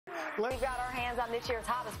We've got our hands on this year's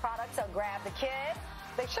hottest product, so grab the kids.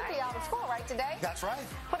 They should be out of school, right, today? That's right.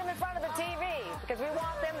 Put them in front of the TV because we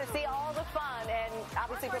want them to see all the fun and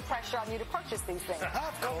obviously put pressure on you to purchase these things.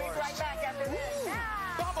 Of course. We'll be right back after this. Yeah.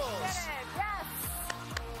 Bubbles. Yes.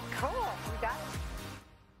 Cool. You got it.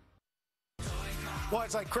 Well,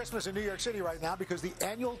 it's like Christmas in New York City right now because the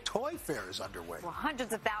annual toy fair is underway. Well,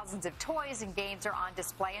 hundreds of thousands of toys and games are on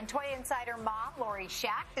display. And Toy Insider mom, Lori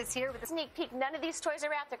Schacht, is here with a sneak peek. None of these toys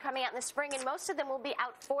are out. They're coming out in the spring, and most of them will be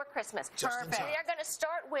out for Christmas. Perfect. We are going to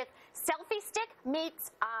start with selfie stick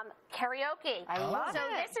meets karaoke. I love it. So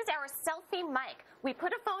this is our selfie mic. We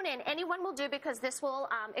put a phone in. Anyone will do because this will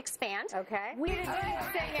expand. Okay. We did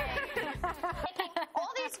singing.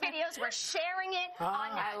 All these videos, we're sharing it with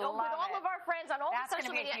all of our friends on all the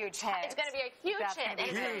social media. Huge hit. It's going to be a huge hit.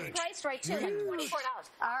 And it's priced right too. Like $24.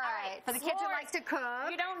 All right. For the kids who like to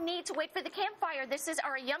cook. You don't need to wait for the campfire. This is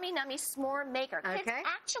our Yummy Nummy s'more maker. Kids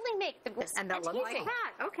actually make the and they'll look like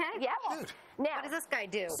that. Okay. Yeah. Cute. Now, what does this guy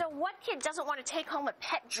do? So what kid doesn't want to take home a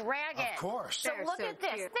pet dragon? Of course. So look at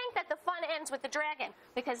this. Cute. Think that the fun ends with the dragon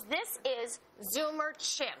because this is Zoomer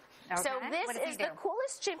Chimp. Okay. So this is the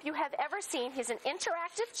coolest chimp you have ever seen. He's an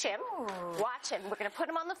interactive chimp. Ooh. Watch him. We're going to put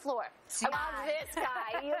him on the floor. I love this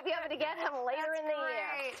guy. You'll be able to get him later in the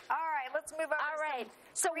year. All right, let's move on. All right.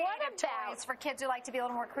 So what about toys for kids who like to be a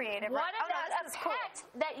little more creative? What about a pet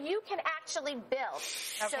that you can actually build?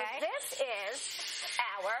 Okay. So this is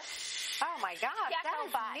our oh my God, that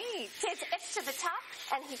is neat. Kids, it's to the top,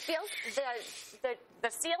 and he feels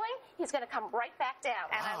the ceiling. He's going to come right back down.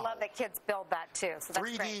 And I love that kids build that too. So that's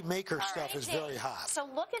 3D great. maker stuff is very hot. So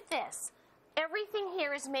look at this. Everything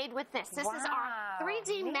here is made with this. This is our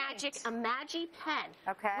 3D Magic Imagi pen.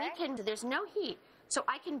 Okay. There's no heat, so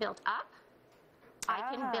I can build up. I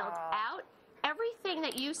can build out. Everything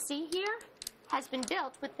that you see here has been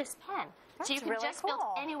built with this pen. So you can really just build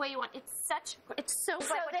any way you want. It's so like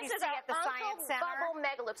what this you is see our at the Science Center. Bubble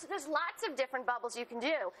Mega Loop. So there's lots of different bubbles you can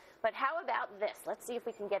do. But how about this? Let's see if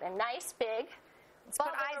we can get a nice big bubble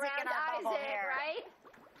put Isaac in our bubble here. Right?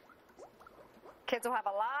 Kids will have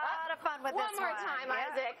a lot of fun with this one. One more time,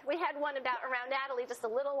 Isaac. We had one around Natalie just a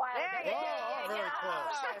little while ago. There you go. Very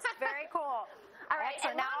close. Very cool. All right, so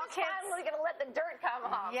and now kids, we're going to let the dirt come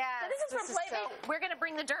home. Yes, so this is for Playmate. We're going to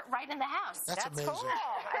bring the dirt right in the house. That's amazing. Cool.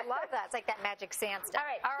 I love that. It's like that magic sand stuff.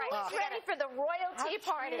 All right. Who's ready for the royal tea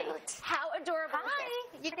party? How adorable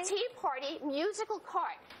is this? Tea party musical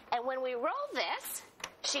cart. And when we roll this,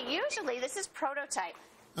 this is prototype.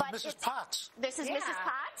 But Mrs. Potts. This is Mrs.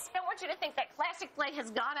 Potts. I don't want you to think that classic play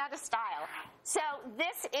has gone out of style. So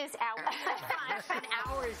this is our fun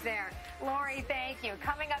hours there. Lori, thank you.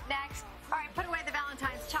 Coming up next, all right, put away the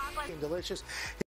Valentine's chocolate. Delicious.